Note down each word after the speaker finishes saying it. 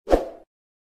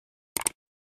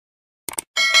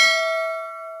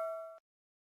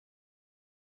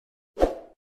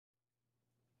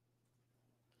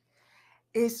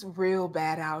It's real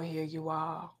bad out here, you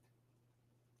all.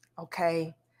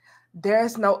 Okay?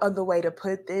 There's no other way to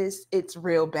put this. It's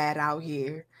real bad out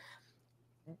here.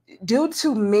 Due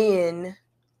to men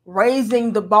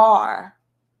raising the bar,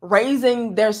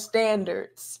 raising their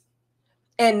standards,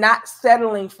 and not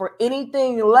settling for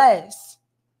anything less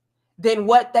than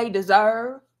what they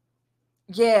deserve,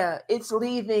 yeah, it's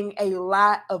leaving a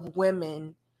lot of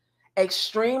women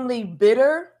extremely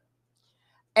bitter,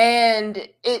 and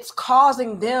it's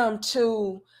causing them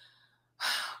to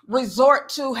resort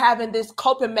to having this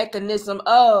coping mechanism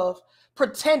of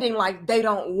pretending like they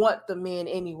don't want the men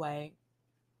anyway,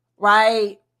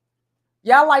 right?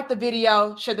 Y'all like the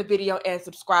video, share the video, and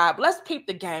subscribe. Let's peep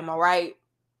the game, all right?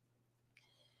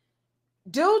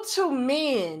 Due to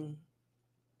men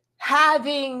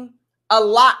having a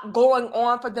lot going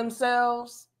on for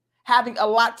themselves, having a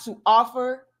lot to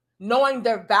offer, knowing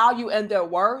their value and their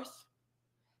worth,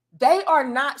 they are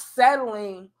not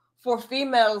settling for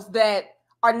females that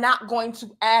are not going to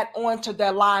add on to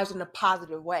their lives in a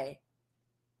positive way.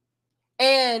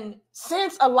 And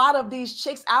since a lot of these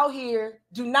chicks out here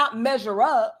do not measure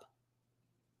up,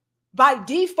 by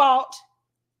default,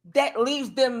 that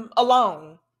leaves them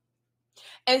alone.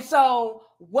 And so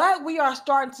what we are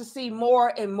starting to see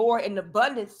more and more in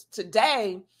abundance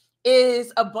today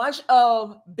is a bunch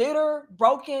of bitter,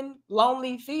 broken,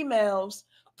 lonely females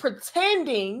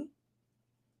pretending,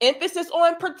 emphasis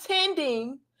on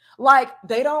pretending, like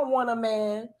they don't want a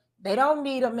man, they don't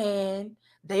need a man,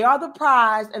 they are the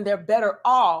prize and they're better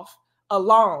off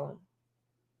alone.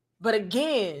 But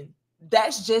again,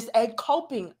 that's just a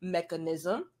coping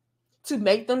mechanism to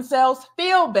make themselves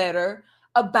feel better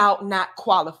about not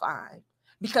qualifying.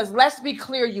 Because let's be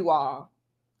clear, you all,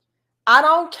 I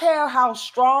don't care how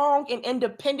strong and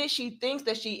independent she thinks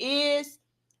that she is,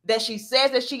 that she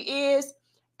says that she is,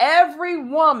 every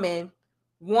woman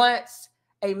wants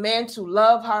a man to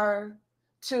love her,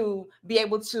 to be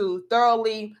able to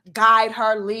thoroughly guide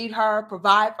her, lead her,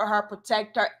 provide for her,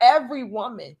 protect her, every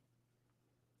woman.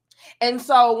 And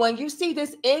so when you see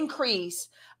this increase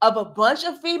of a bunch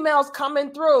of females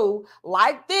coming through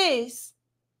like this,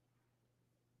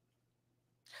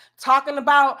 talking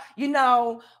about,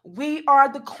 we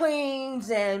are the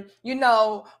queens and,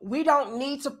 we don't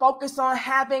need to focus on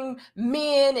having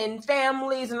men and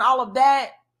families and all of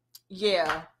that.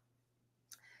 Yeah.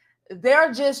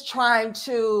 They're just trying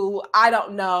to, I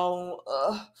don't know,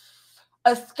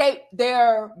 escape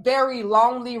their very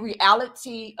lonely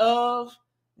reality of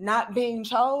not being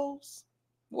chose.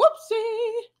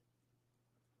 Whoopsie.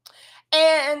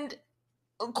 And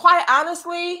quite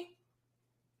honestly,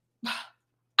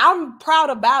 I'm proud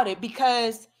about it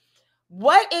because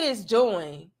what it is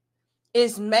doing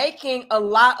is making a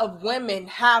lot of women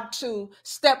have to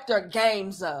step their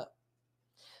games up.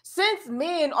 Since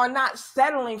men are not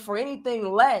settling for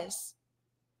anything less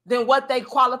than what they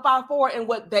qualify for and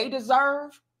what they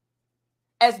deserve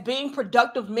as being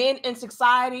productive men in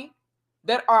society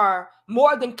that are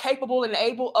more than capable and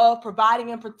able of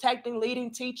providing and protecting,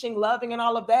 leading, teaching, loving, and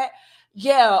all of that.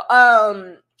 Yeah,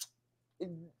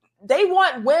 they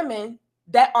want women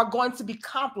that are going to be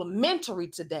complementary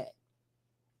to that.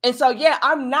 And so, yeah,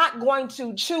 I'm not going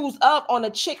to choose up on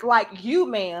a chick like you,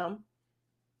 ma'am,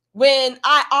 when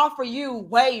I offer you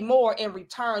way more in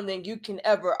return than you can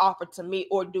ever offer to me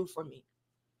or do for me.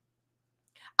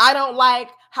 I don't like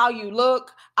how you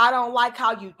look. I don't like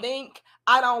how you think.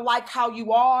 I don't like how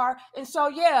you are. And so,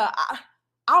 yeah,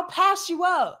 I'll pass you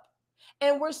up.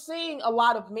 And we're seeing a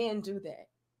lot of men do that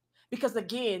because,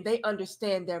 again, they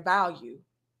understand their value.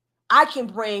 I can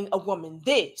bring a woman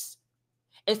this.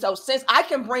 And so since I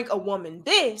can bring a woman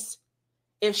this,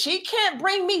 if she can't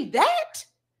bring me that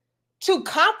to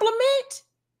complement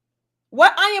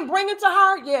what I am bringing to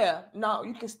her, yeah, no,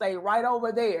 you can stay right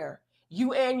over there.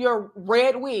 You and your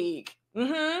red wig.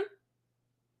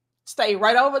 Stay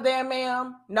right over there,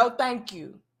 ma'am. No, thank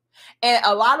you. And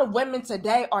a lot of women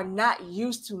today are not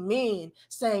used to men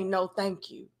saying no, thank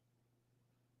you.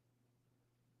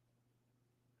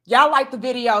 Y'all like the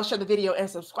video, share the video, and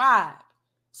subscribe.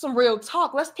 Some real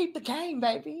talk. Let's peep the game,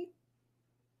 baby.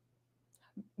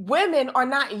 Women are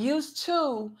not used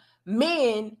to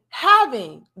men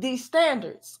having these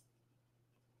standards.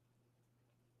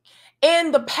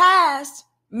 In the past,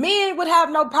 men would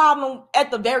have no problem, at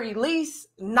the very least,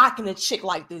 knocking a chick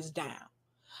like this down.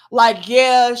 Like,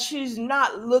 yeah, she's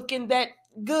not looking that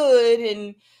good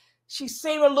and she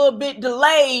seemed a little bit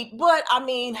delayed, but I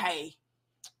mean, hey,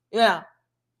 yeah.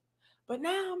 But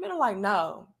now men are like,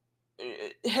 no,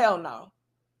 hell no.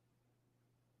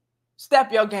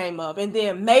 Step your game up and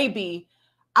then maybe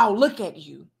I'll look at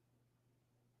you.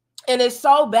 And it's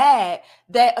so bad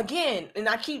that, again, and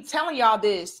I keep telling y'all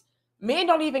this, men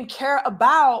don't even care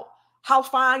about how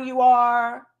fine you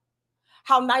are,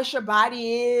 how nice your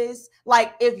body is.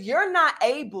 Like, if you're not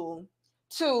able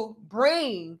to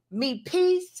bring me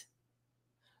peace,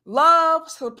 love,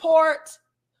 support,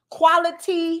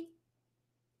 quality,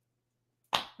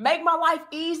 make my life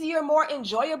easier, more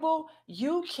enjoyable,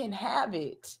 you can have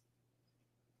it.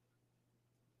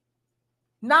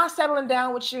 Not settling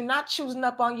down with you, not choosing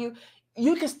up on you.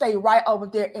 You can stay right over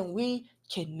there, and we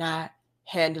cannot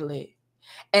handle it.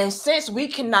 And since we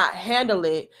cannot handle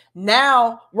it,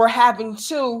 now we're having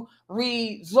to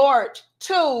resort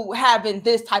to having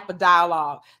this type of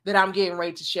dialogue that I'm getting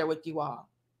ready to share with you all.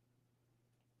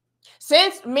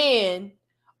 Since men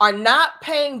are not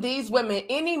paying these women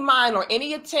any mind or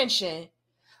any attention,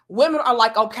 women are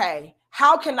like, okay,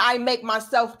 how can I make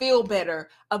myself feel better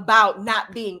about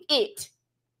not being it?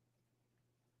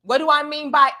 What do I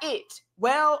mean by it?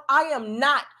 Well, I am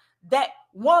not that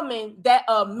woman that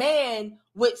a man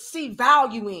would see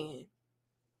value in.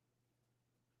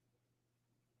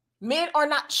 Men are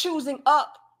not choosing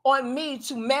up on me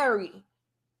to marry,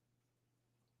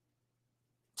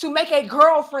 to make a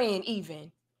girlfriend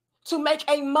even, to make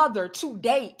a mother, to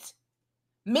date.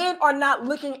 Men are not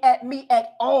looking at me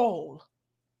at all.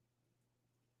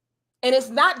 And it's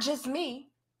not just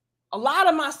me. A lot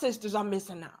of my sisters are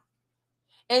missing out.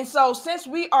 And so since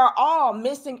we are all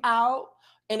missing out,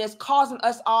 and it's causing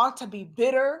us all to be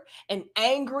bitter and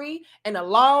angry and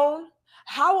alone,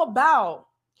 how about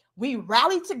we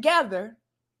rally together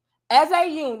as a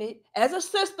unit, as a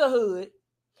sisterhood,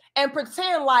 and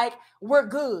pretend like we're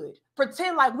good.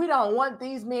 Pretend like we don't want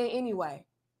these men anyway.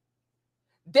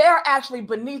 They're actually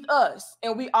beneath us,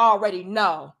 and we already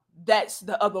know that's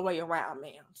the other way around,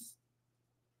 man.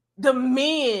 The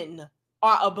men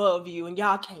are above you, and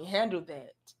y'all can't handle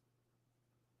that.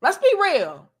 Let's be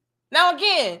real. Now,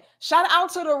 again, shout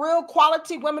out to the real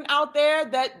quality women out there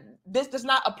that this does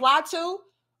not apply to,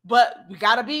 but we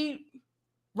got to be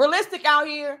realistic out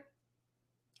here.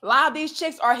 A lot of these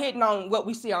chicks are hitting on what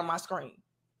we see on my screen.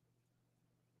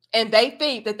 And they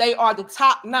think that they are the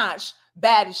top-notch,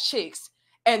 baddest chicks,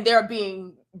 and they're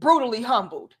being brutally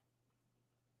humbled.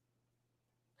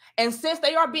 And since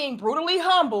they are being brutally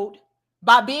humbled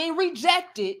by being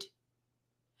rejected,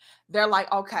 they're like,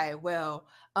 okay, well,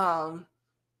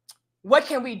 what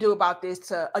can we do about this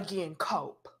to, again,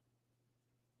 cope?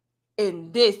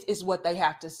 And this is what they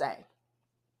have to say.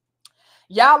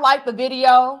 Y'all like the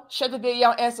video, share the video,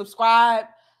 and subscribe.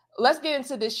 Let's get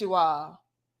into this, you all.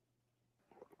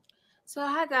 So,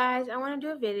 hi guys, I want to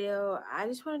do a video. I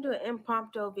just want to do an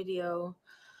impromptu video.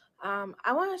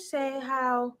 I want to say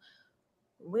how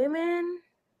women,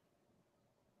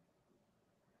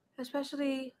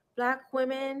 especially black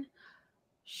women,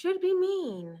 should be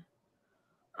mean.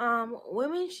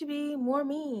 Women should be more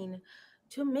mean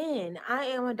to men. I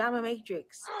am a dominatrix.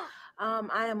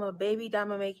 I am a baby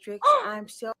dominatrix. I'm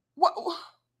still. What?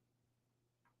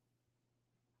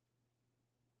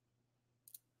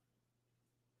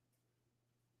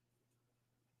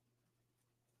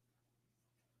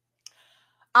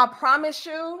 I promise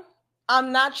you,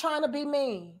 I'm not trying to be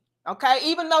mean. Okay,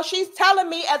 even though she's telling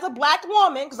me as a black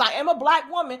woman, because I am a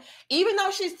black woman, even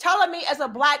though she's telling me as a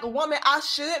black woman I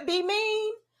should be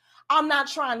mean, I'm not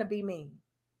trying to be mean.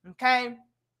 Okay,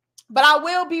 but I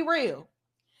will be real.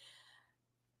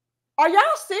 Are y'all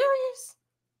serious?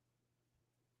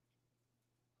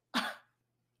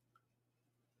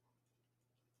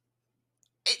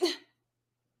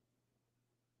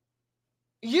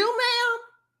 You, ma'am,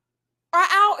 are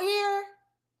out here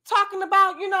talking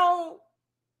about,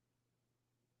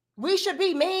 we should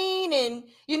be mean and,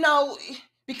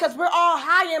 because we're all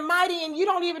high and mighty and you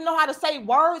don't even know how to say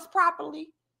words properly.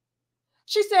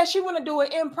 She said she want to do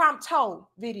an impromptu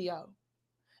video.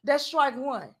 That's strike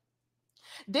one.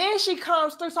 Then she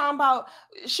comes through talking about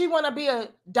she want to be a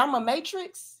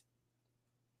dominatrix.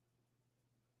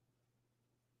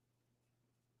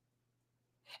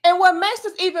 And what makes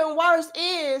this even worse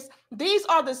is these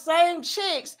are the same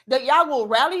chicks that y'all will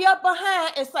rally up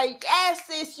behind and say, yes,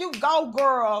 sis, you go,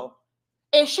 girl.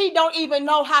 And she don't even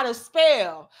know how to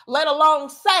spell, let alone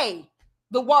say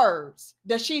the words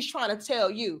that she's trying to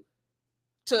tell you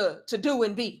to do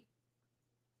and be.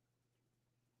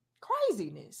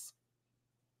 Craziness.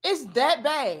 It's that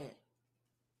bad.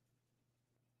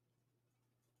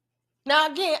 Now,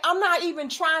 again, I'm not even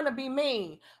trying to be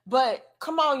mean, but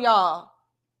come on, y'all.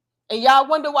 And y'all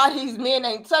wonder why these men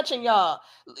ain't touching y'all.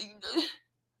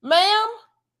 Ma'am,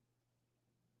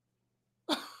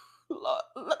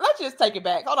 let's just take it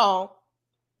back. Hold on.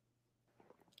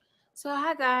 So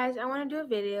hi guys, I want to do a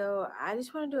video. I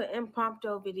just want to do an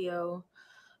impromptu video.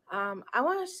 I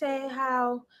want to say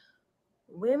how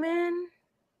women,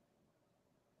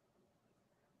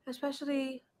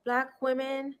 especially black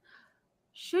women,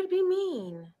 should be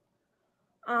mean.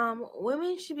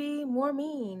 Women should be more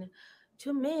mean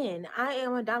to men. I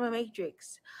am a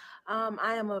dominatrix.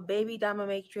 I am a baby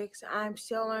dominatrix. I'm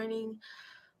still learning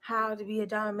how to be a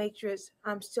dominatrix.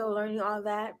 I'm still learning all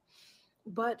that.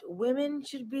 But women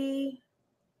should be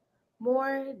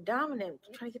more dominant.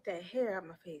 I'm trying to get that hair out of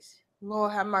my face.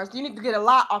 Lord have mercy. You need to get a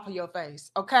lot off of your face,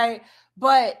 okay?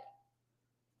 But,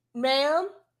 ma'am,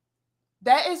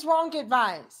 that is wrong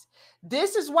advice.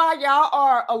 This is why y'all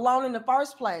are alone in the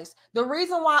first place. The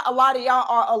reason why a lot of y'all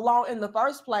are alone in the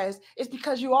first place is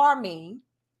because you are mean.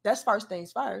 That's first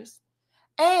things first.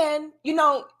 And, you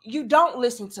don't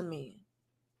listen to men.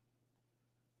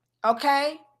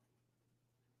 Okay?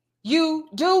 You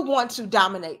do want to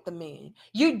dominate the men.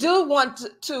 You do want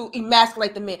to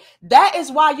emasculate the men. That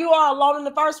is why you are alone in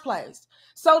the first place.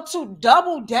 So to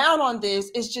double down on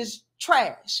this is just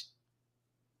trash.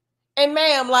 And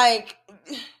ma'am, like,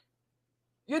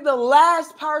 you're the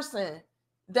last person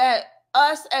that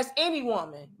us as any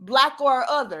woman, black or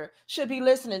other, should be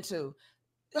listening to.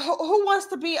 Who wants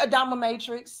to be a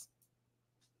dominatrix?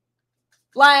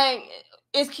 Like,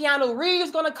 is Keanu Reeves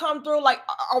going to come through? Like,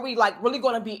 are we like really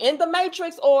going to be in the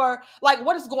Matrix, or like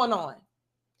what is going on?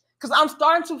 Because I'm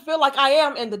starting to feel like I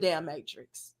am in the damn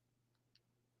Matrix.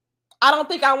 I don't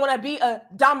think I want to be a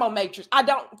dominatrix. I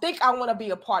don't think I want to be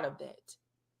a part of that.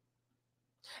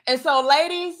 And so,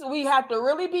 ladies, we have to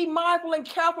really be mindful and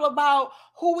careful about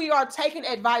who we are taking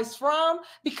advice from,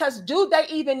 because do they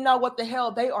even know what the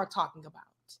hell they are talking about?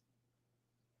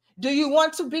 Do you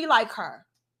want to be like her?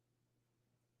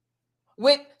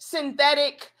 With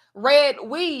synthetic red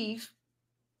weave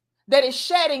that is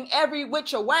shedding every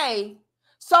which way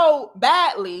so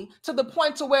badly to the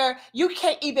point to where you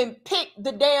can't even pick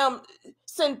the damn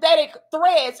synthetic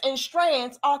threads and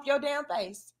strands off your damn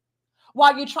face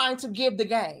while you're trying to give the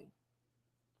game.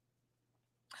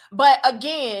 But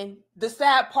again, the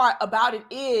sad part about it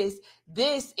is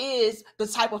this is the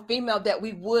type of female that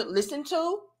we would listen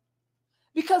to,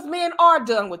 because men are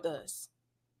done with us.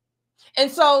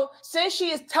 And so since she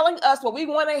is telling us what we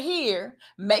want to hear,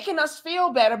 making us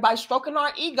feel better by stroking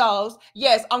our egos,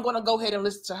 yes, I'm going to go ahead and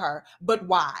listen to her. But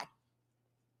why?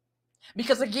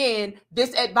 Because again,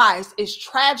 this advice is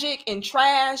tragic and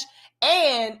trash,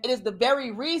 and it is the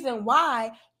very reason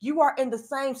why you are in the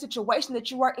same situation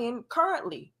that you are in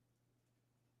currently.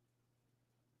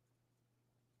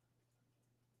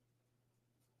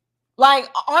 Like,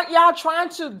 aren't y'all trying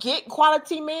to get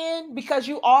quality men because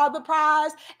you are the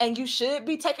prize and you should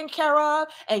be taken care of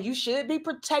and you should be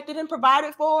protected and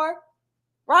provided for?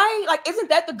 Right? Like, isn't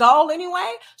that the goal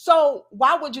anyway? So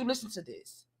why would you listen to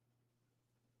this?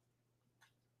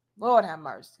 Lord have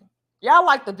mercy. Y'all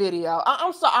like the video.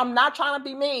 I'm not trying to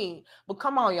be mean, but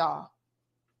come on, y'all.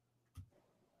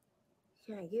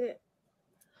 Can I get it?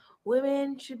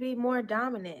 Women should be more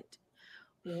dominant.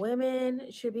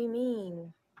 Women should be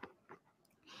mean.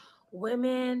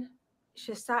 Women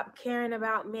should stop caring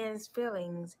about men's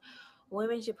feelings.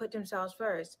 Women should put themselves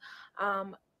first.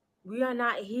 We are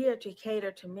not here to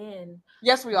cater to men.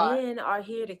 Yes, we are. Men are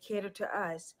here to cater to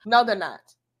us. No, they're not.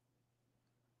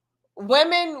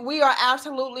 Women, we are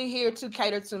absolutely here to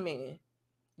cater to men.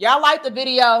 Y'all like the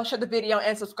video, share the video,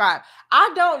 and subscribe.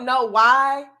 I don't know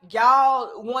why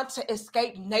y'all want to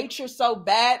escape nature so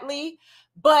badly,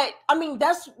 but I mean,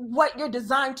 that's what you're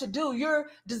designed to do. You're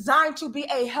designed to be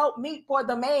a helpmeet for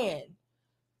the man.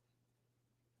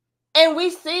 And we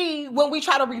see when we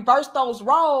try to reverse those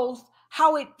roles,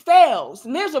 how it fails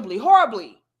miserably,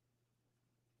 horribly.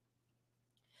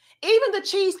 Even the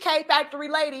Cheesecake Factory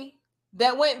lady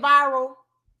that went viral,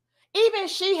 even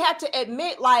she had to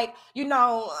admit, like,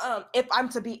 if I'm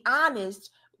to be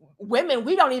honest, women,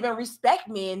 we don't even respect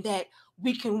men that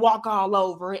we can walk all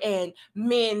over, and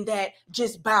men that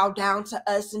just bow down to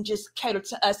us and just cater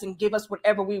to us and give us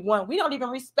whatever we want. We don't even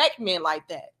respect men like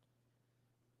that.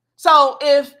 So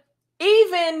if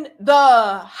even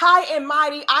the high and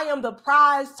mighty, I am the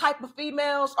prize type of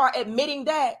females are admitting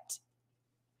that,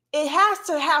 it has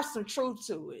to have some truth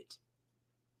to it.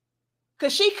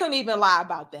 Because she couldn't even lie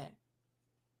about that.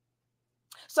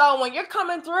 So when you're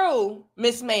coming through,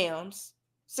 Miss Ma'ams,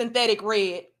 synthetic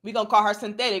red, we're going to call her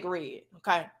synthetic red,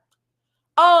 okay?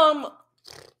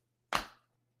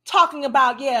 Talking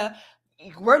about, yeah,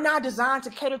 we're not designed to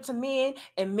cater to men,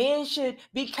 and men should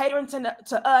be catering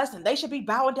to us, and they should be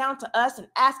bowing down to us and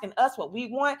asking us what we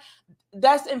want.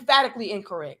 That's emphatically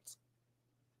incorrect.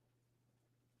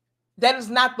 That is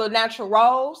not the natural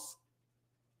roles.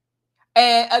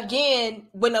 And again,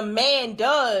 when a man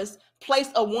does place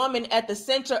a woman at the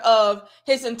center of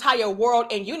his entire world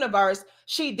and universe,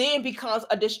 she then becomes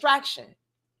a distraction.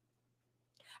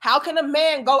 How can a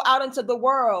man go out into the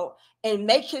world and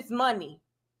make his money,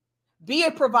 be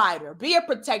a provider, be a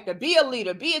protector, be a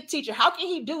leader, be a teacher? How can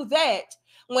he do that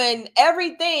when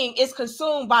everything is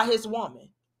consumed by his woman?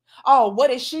 Oh,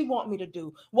 what does she want me to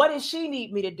do? What does she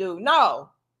need me to do? No.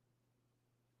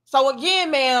 So again,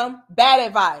 ma'am, bad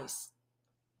advice.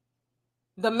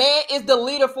 The man is the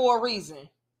leader for a reason.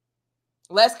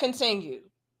 Let's continue.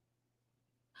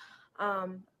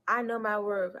 I know my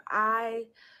worth. I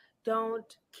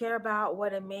don't care about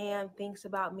what a man thinks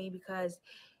about me because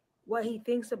what he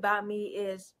thinks about me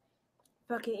is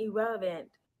fucking irrelevant.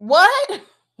 What?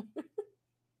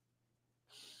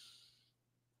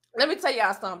 Let me tell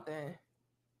y'all something.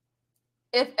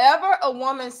 If ever a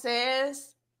woman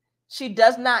says she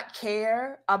does not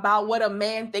care about what a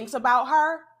man thinks about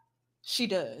her, she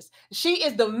does. She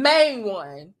is the main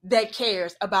one that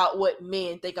cares about what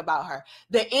men think about her.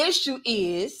 The issue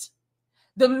is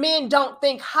the men don't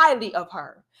think highly of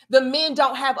her. The men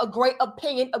don't have a great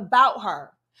opinion about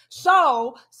her.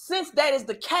 So, since that is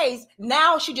the case,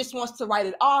 now she just wants to write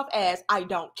it off as, I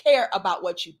don't care about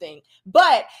what you think.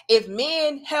 But if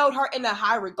men held her in a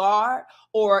high regard,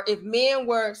 or if men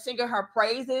were singing her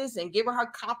praises and giving her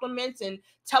compliments and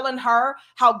telling her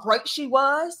how great she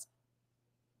was,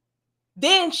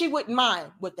 then she wouldn't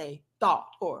mind what they thought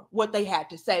or what they had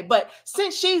to say. But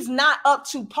since she's not up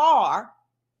to par,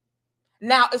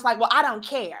 now it's like, well, I don't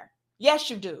care. Yes,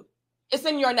 you do. It's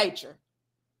in your nature.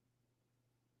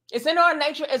 It's in our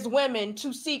nature as women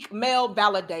to seek male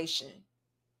validation.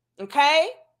 Okay?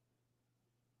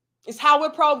 It's how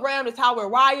we're programmed. It's how we're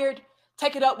wired.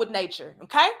 Take it up with nature.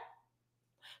 Okay?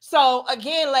 So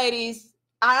again, ladies,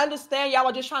 I understand y'all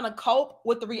are just trying to cope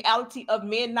with the reality of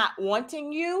men not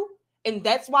wanting you. And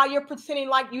that's why you're pretending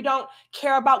like you don't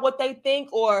care about what they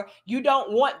think or you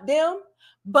don't want them.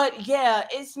 But yeah,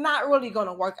 it's not really going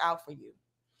to work out for you.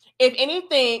 If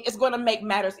anything, it's going to make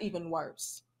matters even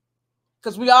worse.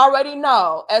 Because we already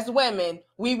know, as women,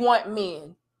 we want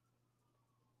men.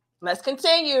 Let's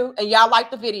continue. And y'all like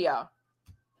the video.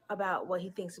 About what he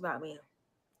thinks about me.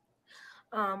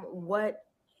 What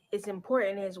is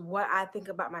important is what I think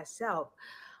about myself.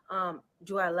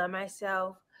 Do I love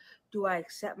myself? Do I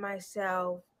accept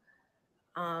myself?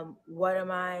 What are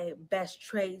my best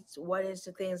traits? What is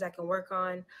the things I can work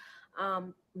on?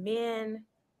 Men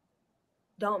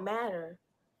don't matter.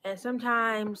 And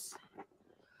sometimes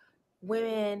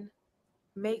women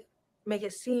make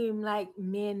it seem like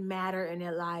men matter in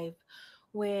their life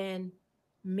when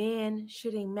men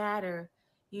shouldn't matter.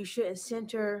 You shouldn't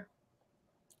center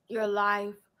your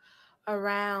life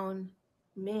around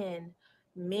men.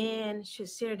 Men should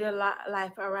center their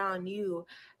life around you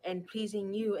and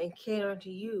pleasing you and catering to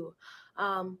you.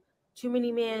 Too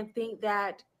many men think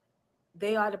that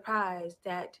they are the prize,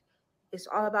 that it's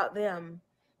all about them,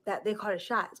 that they call the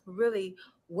shots. But really,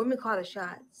 women call the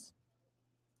shots.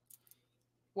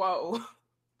 Whoa.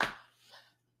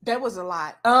 That was a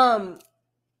lot.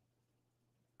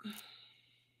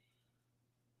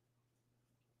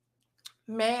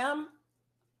 Ma'am,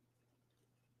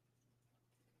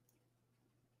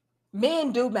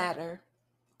 men do matter.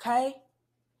 Okay?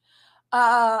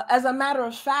 As a matter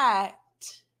of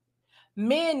fact,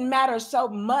 men matter so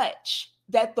much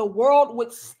that the world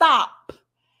would stop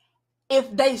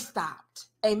if they stopped.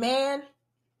 Amen?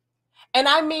 And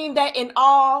I mean that in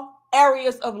all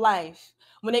areas of life.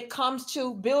 When it comes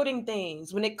to building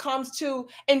things, when it comes to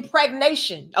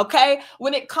impregnation, okay?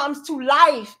 When it comes to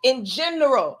life in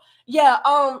general. Yeah,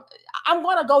 I'm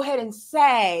gonna go ahead and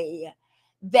say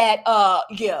that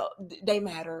yeah, they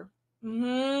matter.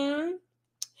 Mm-hmm.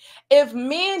 If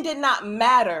men did not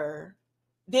matter,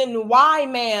 then why,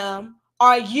 ma'am,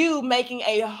 are you making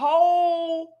a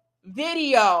whole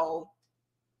video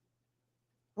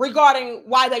regarding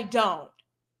why they don't?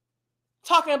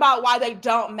 Talking about why they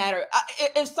don't matter.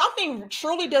 If something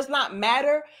truly does not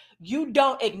matter, you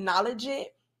don't acknowledge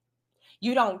it.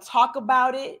 You don't talk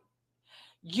about it.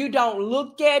 You don't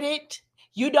look at it.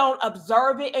 You don't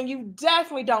observe it. And you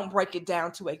definitely don't break it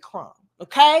down to a crumb.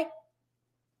 Okay?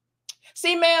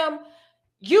 See, ma'am,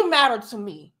 you matter to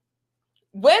me.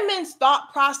 Women's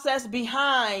thought process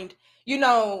behind,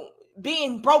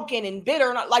 being broken and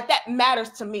bitter, like that matters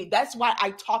to me. That's why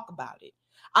I talk about it.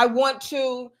 I want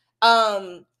to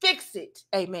fix it.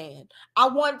 Amen. I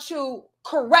want to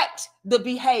correct the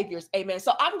behaviors. Amen.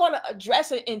 So I'm going to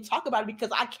address it and talk about it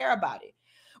because I care about it.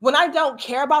 When I don't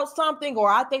care about something or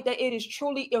I think that it is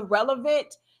truly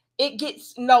irrelevant, it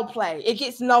gets no play. It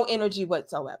gets no energy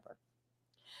whatsoever.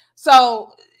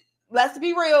 So let's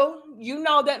be real. You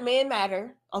know that men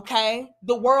matter, okay?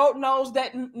 The world knows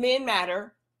that men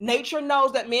matter. Nature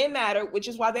knows that men matter, which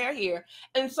is why they're here.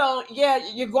 And so, yeah,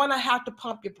 you're going to have to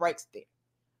pump your brakes there.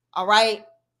 All right?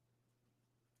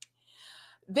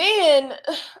 Then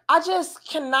I just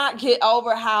cannot get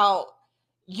over how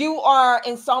you are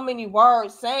in so many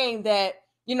words saying that,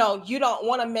 you know, you don't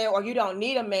want a man or you don't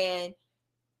need a man,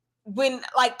 when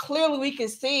like clearly we can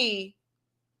see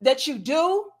that you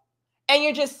do, and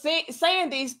you're just saying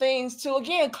these things to,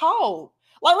 again, code.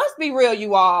 Like, let's be real,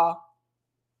 you all.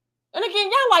 And again,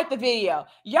 y'all like the video.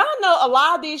 Y'all know a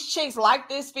lot of these chicks like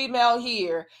this female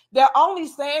here. They're only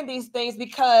saying these things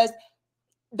because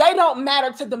they don't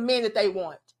matter to the men that they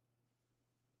want.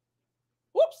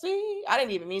 Whoopsie. I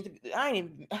didn't even mean to. I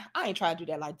ain't trying to do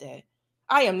that like that.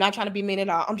 I am not trying to be mean at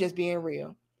all. I'm just being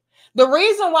real. The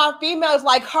reason why females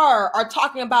like her are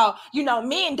talking about, you know,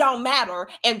 men don't matter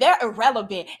and they're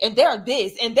irrelevant and they're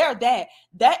this and they're that,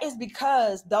 that is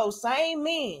because those same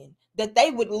men that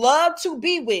they would love to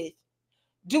be with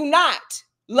do not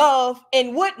love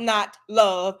and would not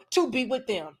love to be with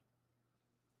them.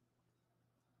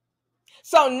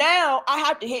 So now I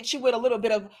have to hit you with a little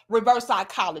bit of reverse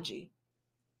psychology.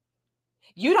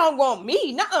 You don't want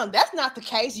me? Nuh-uh, that's not the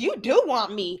case. You do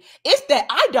want me. It's that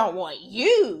I don't want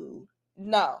you.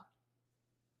 No.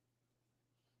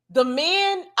 The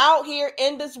men out here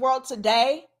in this world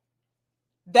today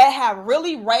that have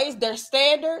really raised their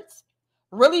standards,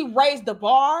 really raised the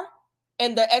bar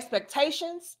and their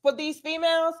expectations for these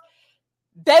females,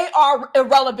 they are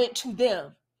irrelevant to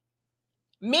them.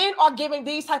 Men are giving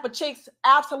these type of chicks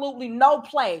absolutely no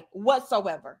play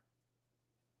whatsoever.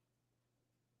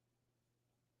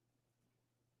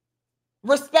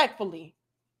 Respectfully.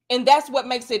 And that's what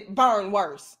makes it burn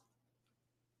worse.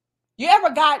 You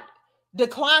ever got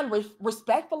declined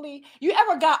respectfully? You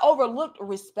ever got overlooked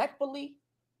respectfully?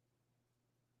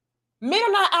 Men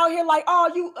are not out here like,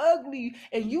 oh, you ugly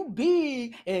and you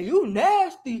big and you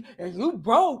nasty and you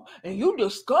broke and you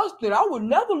disgusting. I would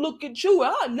never look at you.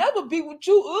 I'll never be with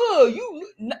you.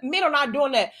 Men are not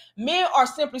doing that. Men are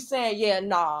simply saying, yeah,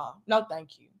 nah, no,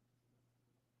 thank you.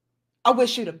 I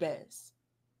wish you the best.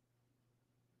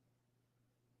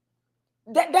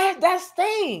 That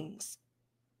stings.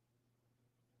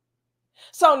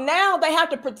 So now they have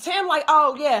to pretend like,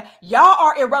 oh yeah, y'all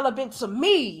are irrelevant to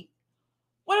me.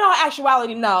 When in all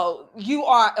actuality, no, you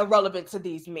are irrelevant to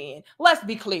these men. Let's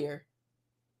be clear.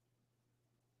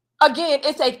 Again,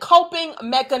 it's a coping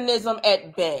mechanism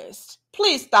at best.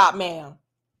 Please stop, ma'am.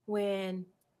 When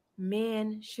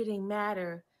men shouldn't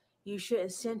matter, you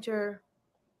shouldn't center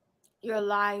your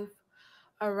life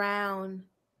around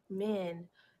men.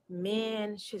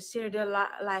 Men should center their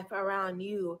life around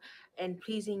you and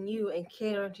pleasing you and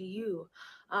catering to you.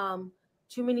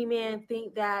 Too many men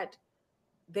think that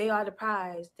they are the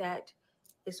prize, that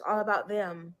it's all about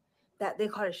them, that they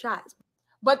call the shots.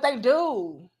 But they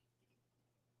do.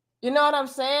 You know what I'm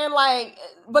saying? Like,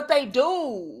 but they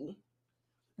do.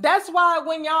 That's why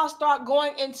when y'all start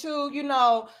going into, you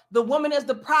know, the woman is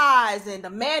the prize and the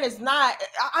man is not,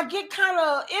 I get kind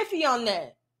of iffy on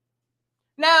that.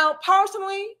 Now,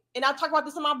 personally, and I talk about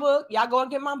this in my book, y'all go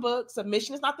and get my book,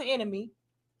 Submission is Not the Enemy.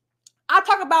 I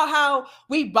talk about how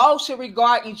we both should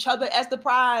regard each other as the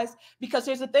prize, because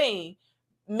here's the thing.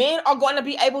 Men are going to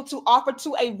be able to offer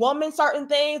to a woman certain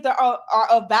things that are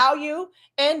of value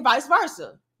and vice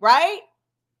versa, right?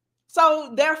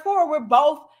 So therefore, we're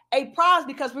both a prize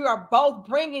because we are both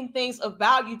bringing things of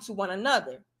value to one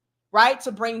another, right?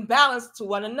 To bring balance to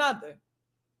one another.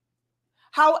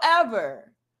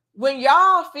 However, when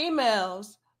y'all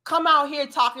females come out here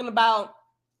talking about,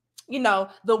 you know,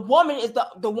 the woman is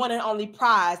the one and only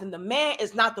prize and the man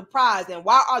is not the prize, and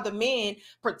why are the men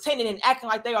pretending and acting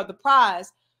like they are the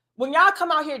prize? When y'all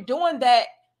come out here doing that,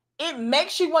 it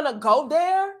makes you want to go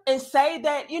there and say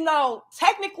that, you know,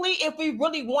 technically, if we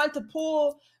really want to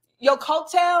pull your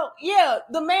coattail, yeah,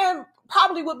 the man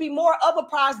probably would be more of a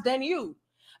prize than you,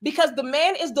 because the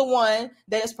man is the one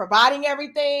that is providing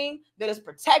everything, that is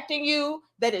protecting you,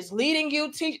 that is leading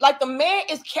you, like the man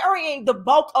is carrying the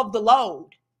bulk of the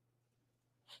load.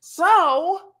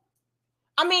 So,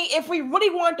 I mean, if we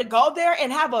really wanted to go there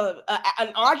and have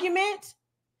an argument,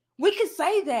 we could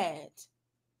say that.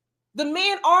 The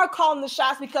men are calling the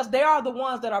shots because they are the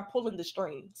ones that are pulling the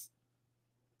strings.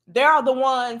 They are the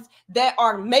ones that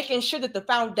are making sure that the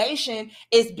foundation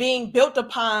is being built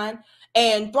upon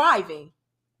and thriving.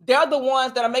 They're the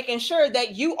ones that are making sure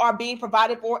that you are being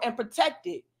provided for and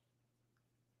protected,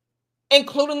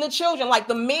 including the children. Like,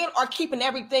 the men are keeping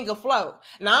everything afloat.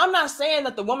 Now, I'm not saying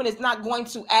that the woman is not going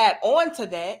to add on to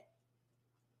that,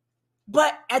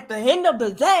 But at the end of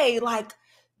the day, like,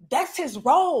 that's his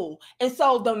role. And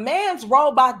so the man's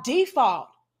role by default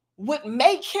would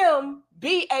make him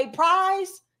be a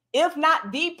prize, if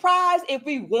not the prize, if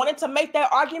we wanted to make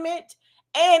that argument.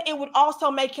 And it would also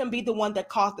make him be the one that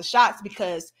calls the shots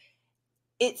because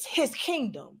it's his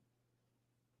kingdom.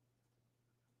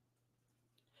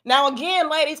 Now, again,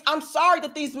 ladies, I'm sorry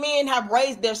that these men have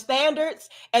raised their standards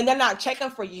and they're not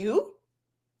checking for you.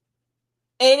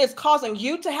 And it's causing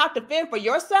you to have to fend for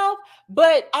yourself.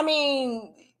 But, I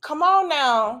mean, come on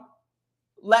now.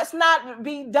 Let's not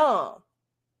be dumb.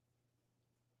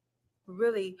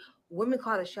 Really, women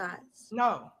call the shots.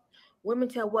 No. Women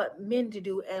tell what men to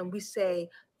do, and we say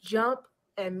jump,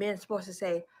 and men supposed to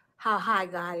say how high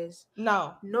God is.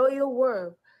 No. Know your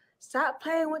worth. Stop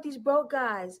playing with these broke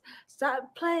guys.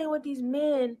 Stop playing with these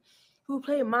men who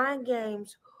play mind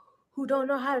games, who don't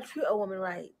know how to treat a woman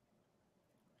right.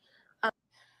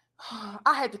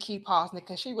 I had to keep pausing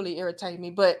because she really irritated me.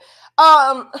 But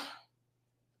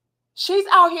she's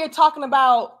out here talking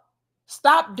about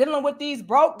stop dealing with these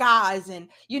broke guys and,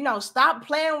 you know, stop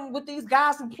playing with these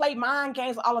guys who play mind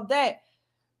games, all of that.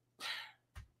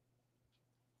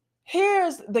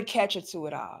 Here's the catcher to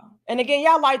it all. And again,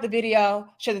 y'all like the video,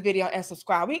 share the video, and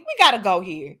subscribe. We got to go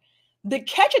here. The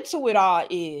catcher to it all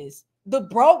is the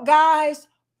broke guys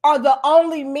are the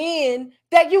only men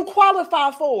that you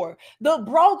qualify for. The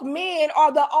broke men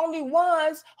are the only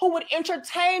ones who would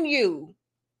entertain you.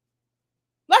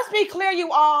 Let's be clear,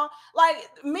 you all. Like,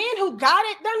 men who got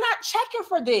it, they're not checking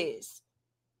for this.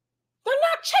 They're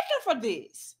not checking for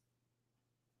this.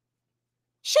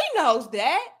 She knows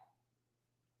that.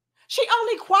 She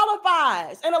only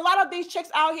qualifies. And a lot of these chicks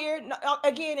out here,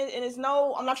 again, and it's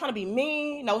no, I'm not trying to be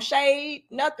mean, no shade,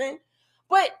 nothing.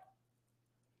 But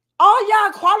all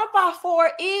y'all qualify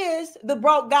for is the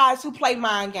broke guys who play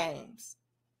mind games.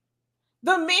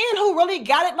 The men who really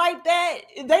got it like that,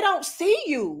 they don't see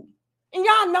you. And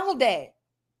y'all know that.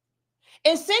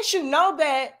 And since you know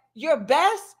that, your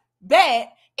best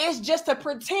bet is just to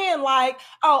pretend like,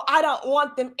 oh, I don't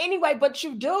want them anyway, but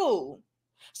you do.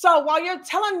 So while you're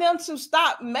telling them to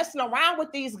stop messing around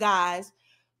with these guys,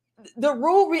 the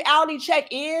real reality check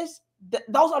is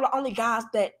those are the only guys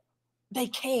that they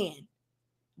can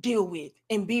deal with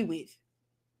and be with.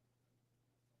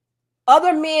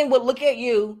 Other men would look at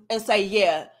you and say,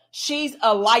 yeah, she's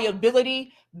a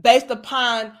liability based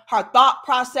upon her thought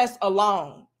process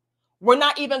alone. We're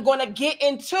not even going to get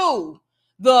into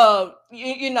the,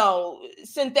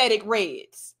 synthetic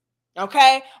reds.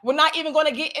 Okay? We're not even going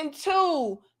to get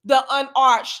into the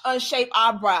unarched, unshaped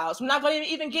eyebrows. We're not going to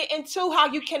even get into how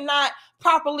you cannot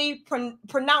properly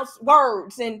pronounce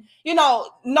words and,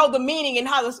 know the meaning and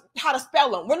how to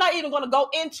spell them. We're not even going to go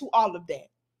into all of that.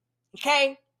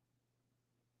 Okay?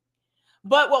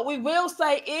 But what we will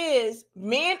say is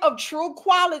men of true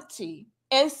quality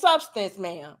and substance,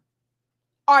 ma'am,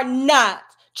 are not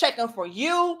checking for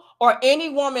you or any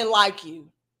woman like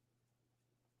you.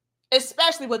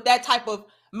 Especially with that type of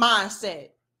mindset.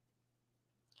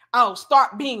 Oh,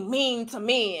 start being mean to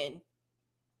men.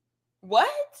 What?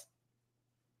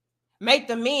 Make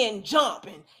the men jump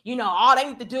and, all they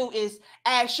need to do is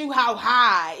ask you how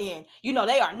high and,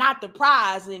 they are not the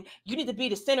prize and you need to be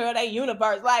the center of their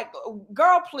universe. Like,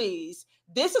 girl, please.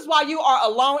 This is why you are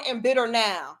alone and bitter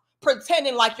now,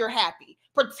 pretending like you're happy,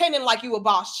 pretending like you a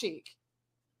boss chick.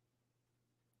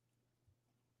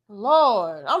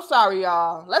 Lord, I'm sorry,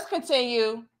 y'all. Let's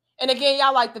continue. And again,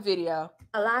 y'all like the video.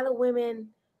 A lot of women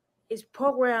is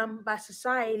programmed by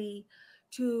society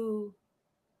to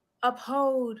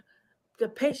uphold the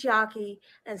patriarchy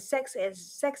and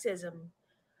sexism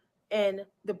and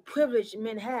the privilege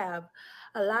men have.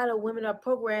 A lot of women are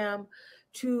programmed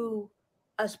to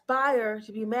aspire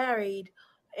to be married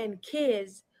and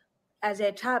kids as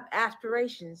their top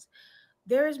aspirations.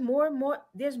 There's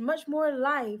much more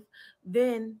life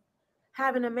than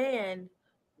having a man,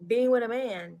 being with a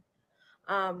man.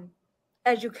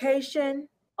 Education.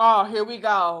 Oh, here we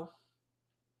go.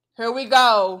 Here we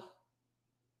go.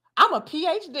 I'm a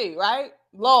PhD, right?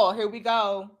 Lord, here we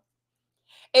go.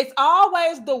 It's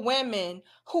always the women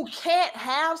who can't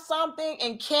have something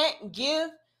and can't give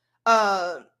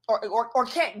or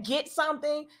can't get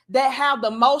something that have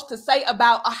the most to say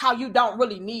about how you don't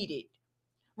really need it.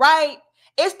 Right?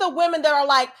 It's the women that are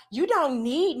like, you don't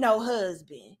need no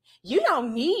husband. You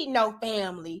don't need no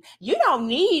family. You don't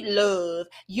need love.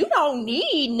 You don't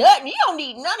need nothing. You don't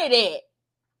need none of that.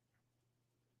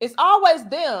 It's always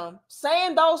them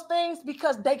saying those things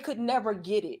because they could never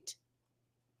get it.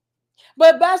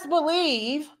 But best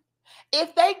believe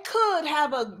If they could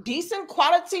have a decent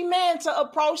quality man to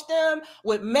approach them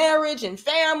with marriage and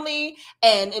family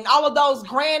and all of those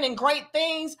grand and great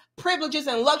things, privileges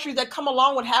and luxuries that come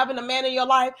along with having a man in your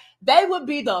life, they would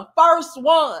be the first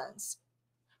ones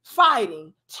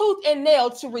fighting tooth and nail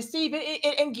to receive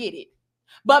it and get it.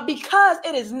 But because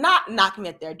it is not knocking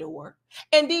at their door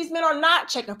and these men are not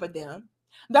checking for them,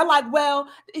 they're like, well,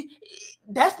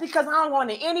 that's because I don't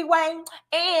want it anyway.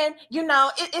 And,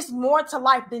 it's more to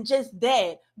life than just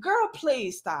that. Girl,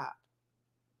 please stop.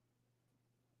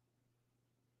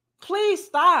 Please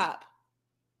stop.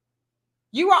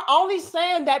 You are only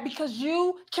saying that because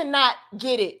you cannot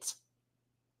get it.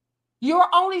 You're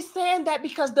only saying that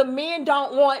because the men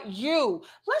don't want you.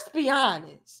 Let's be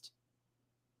honest.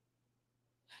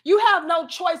 You have no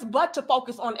choice but to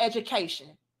focus on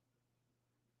education.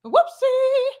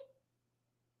 Whoopsie.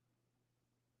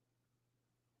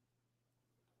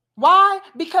 Why?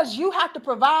 Because you have to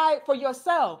provide for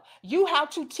yourself. You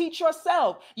have to teach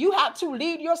yourself. You have to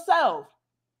lead yourself.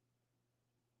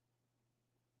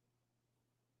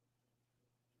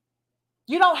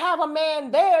 You don't have a man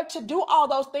there to do all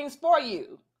those things for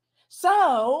you.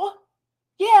 So,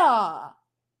 yeah,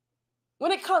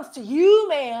 when it comes to you,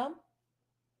 ma'am,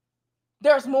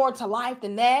 there's more to life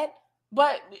than that.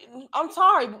 But I'm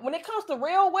sorry, when it comes to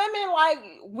real women, like,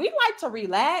 we like to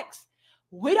relax.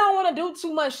 We don't want to do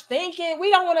too much thinking.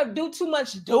 We don't want to do too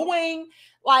much doing.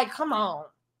 Like, come on.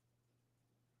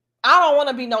 I don't want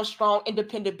to be no strong,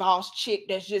 independent boss chick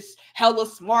that's just hella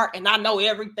smart and I know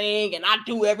everything and I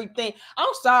do everything.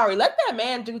 I'm sorry. Let that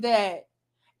man do that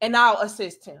and I'll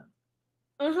assist him.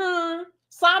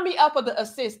 Sign me up for the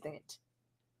assistant.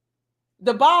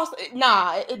 The boss,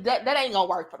 nah, that ain't gonna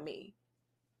work for me.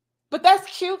 But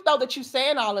that's cute, though, that you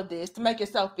saying all of this to make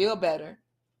yourself feel better.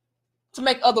 To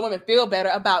make other women feel better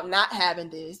about not having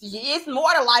this. It's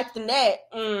more to life than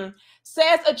that.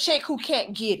 Says a chick who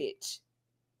can't get it.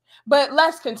 But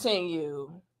let's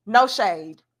continue. No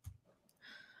shade.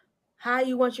 How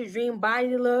you want your dream body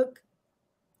to look,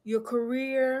 your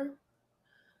career,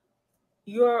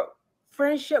 your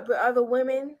friendship with other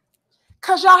women.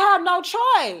 Because y'all have no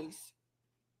choice.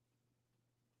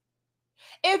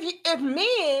 If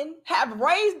men have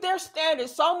raised their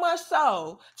standards so much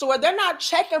so where they're not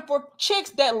checking for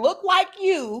chicks that look like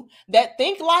you, that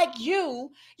think like you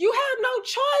have no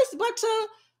choice but to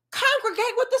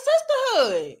congregate with the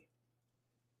sisterhood.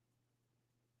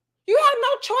 You have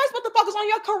no choice but to focus on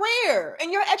your career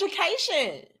and your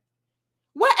education.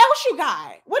 What else you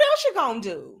got? What else you gonna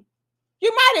do?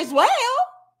 You might as well.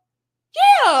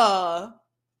 Yeah.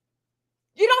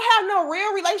 You don't have no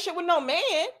real relationship with no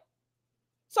man.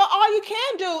 So all you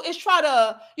can do is try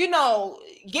to,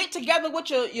 get together with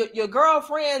your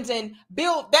girlfriends and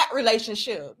build that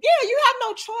relationship. Yeah, you have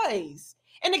no choice.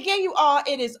 And again,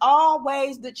 it is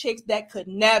always the chicks that could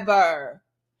never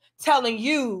telling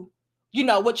you,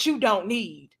 what you don't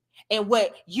need and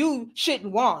what you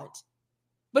shouldn't want.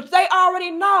 But they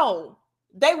already know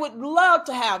they would love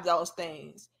to have those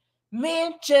things.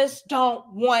 Men just don't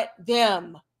want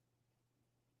them.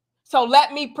 So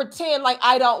let me pretend like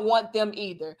I don't want them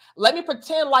either. Let me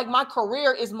pretend like my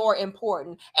career is more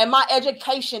important and my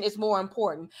education is more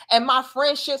important and my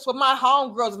friendships with my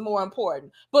homegirls is more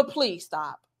important. But please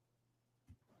stop.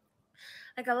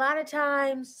 Like, a lot of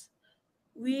times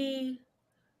we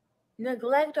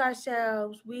neglect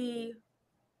ourselves. We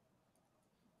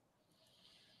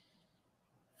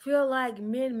feel like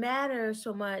men matter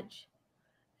so much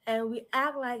and we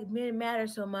act like men matter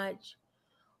so much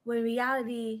when in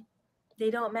reality they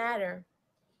don't matter.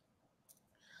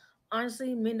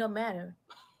 Honestly, men don't matter.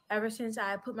 Ever since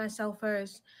I put myself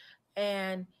first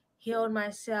and healed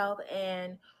myself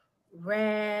and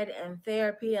read and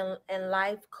therapy and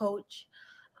life coach,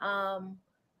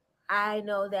 I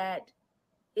know that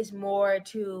it's more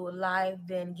to life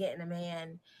than getting a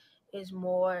man. It's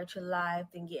more to life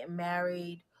than getting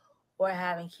married or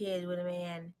having kids with a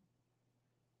man.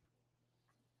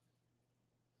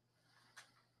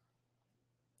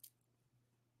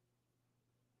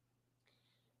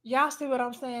 Y'all see what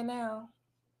I'm saying now?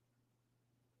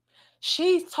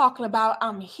 She's talking about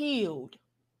I'm healed.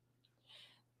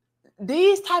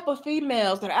 These type of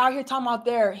females that are out here talking about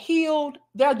they're healed,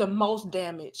 they're the most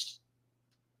damaged.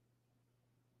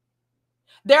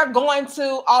 They're going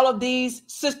to all of these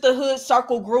sisterhood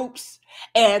circle groups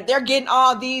and they're getting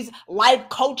all these life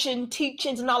coaching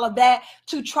teachings and all of that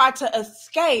to try to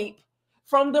escape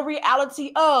from the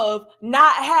reality of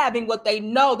not having what they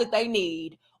know that they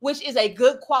need, which is a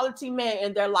good quality man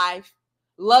in their life,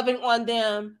 loving on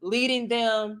them, leading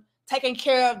them, taking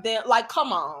care of them. Like,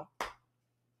 come on.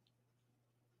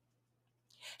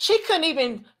 She couldn't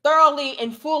even thoroughly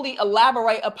and fully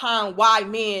elaborate upon why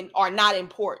men are not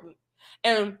important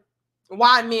and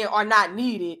why men are not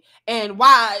needed and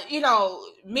why,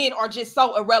 men are just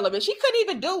so irrelevant. She couldn't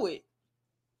even do it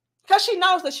because she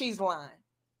knows that she's lying.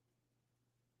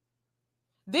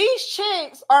 These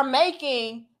chicks are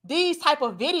making these type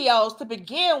of videos to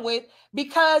begin with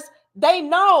because they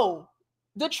know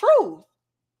the truth.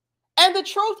 And the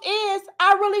truth is,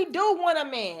 I really do want a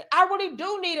man. I really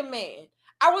do need a man.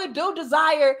 I really do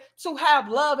desire to have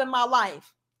love in my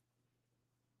life.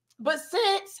 But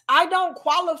since I don't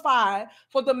qualify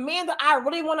for the men that I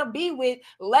really want to be with,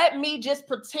 let me just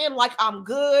pretend like I'm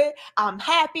good, I'm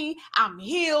happy, I'm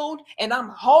healed, and I'm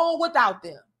whole without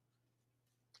them.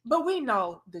 But we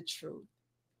know the truth.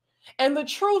 And the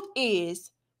truth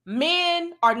is,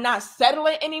 men are not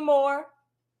settling anymore.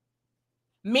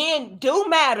 Men do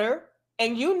matter.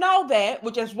 And you know that,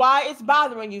 which is why it's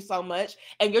bothering you so much.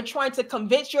 And you're trying to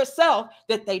convince yourself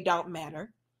that they don't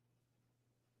matter.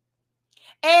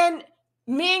 And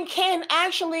men can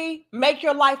actually make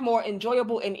your life more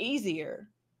enjoyable and easier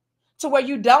to where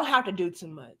you don't have to do too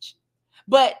much.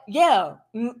 But yeah,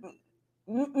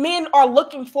 men are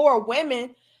looking for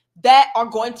women that are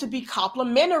going to be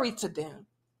complimentary to them.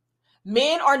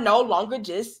 Men are no longer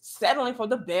just settling for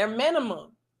the bare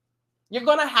minimum. You're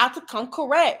going to have to come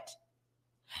correct.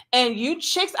 And you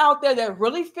chicks out there that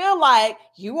really feel like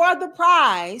you are the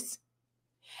prize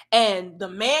and the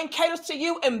man caters to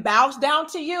you and bows down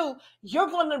to you, you're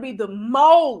going to be the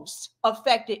most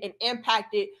affected and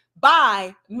impacted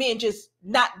by men just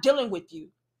not dealing with you.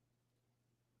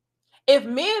 If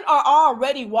men are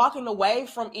already walking away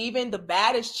from even the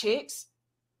baddest chicks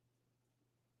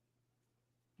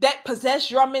that possess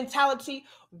your mentality,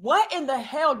 what in the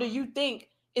hell do you think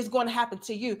is going to happen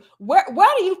to you? Where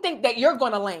do you think that you're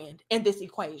going to land in this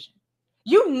equation?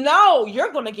 You know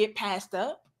you're going to get passed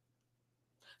up.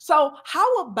 So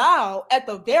how about, at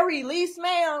the very least,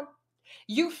 ma'am,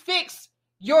 you fix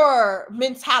your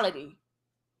mentality?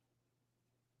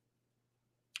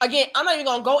 Again, I'm not even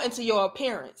going to go into your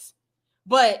appearance,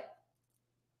 but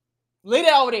leave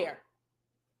it over there.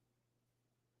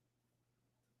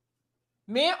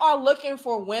 Men are looking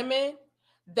for women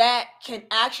that can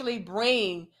actually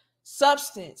bring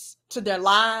substance to their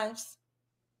lives,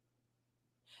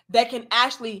 that can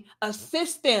actually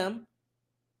assist them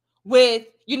with,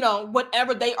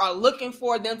 whatever they are looking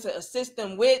for them to assist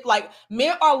them with. Like,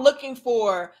 men are looking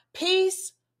for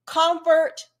peace,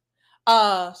 comfort,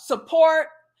 support,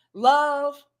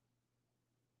 love,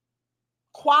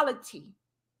 quality.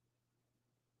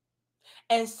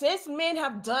 And since men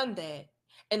have done that,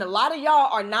 and a lot of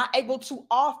y'all are not able to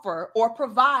offer or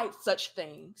provide such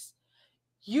things,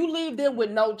 you leave them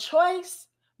with no choice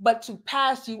but to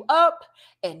pass you up.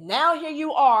 And now here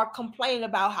you are complaining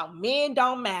about how men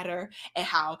don't matter and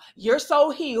how you're so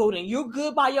healed and you're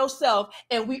good by yourself.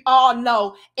 And we all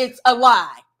know it's a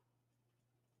lie.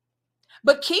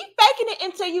 But keep faking it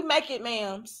until you make it,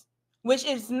 ma'ams, which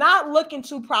is not looking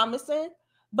too promising.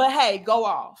 But hey, go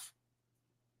off.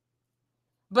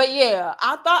 But yeah,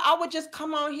 I thought I would just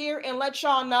come on here and let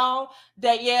y'all know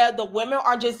that, yeah, the women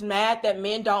are just mad that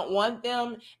men don't want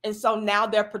them. And so now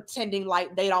they're pretending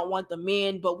like they don't want the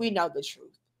men, but we know the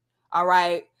truth. All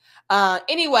right.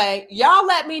 Anyway, y'all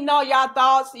let me know y'all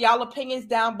thoughts, y'all opinions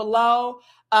down below.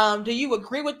 Do you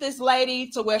agree with this lady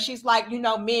to where she's like,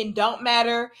 men don't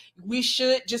matter. We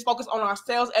should just focus on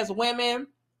ourselves as women.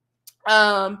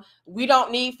 We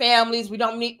don't need families. We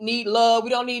don't need love. We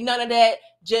don't need none of that.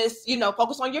 Just,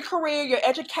 focus on your career, your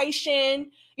education,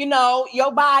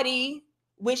 your body,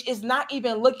 which is not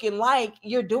even looking like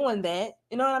you're doing that.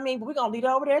 You know what I mean? But we're going to leave it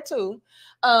over there too.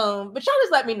 But y'all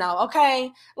just let me know,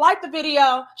 okay? Like the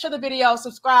video, share the video,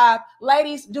 subscribe.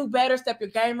 Ladies, do better. Step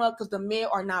your game up because the men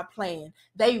are not playing.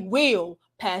 They will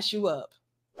pass you up.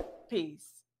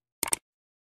 Peace.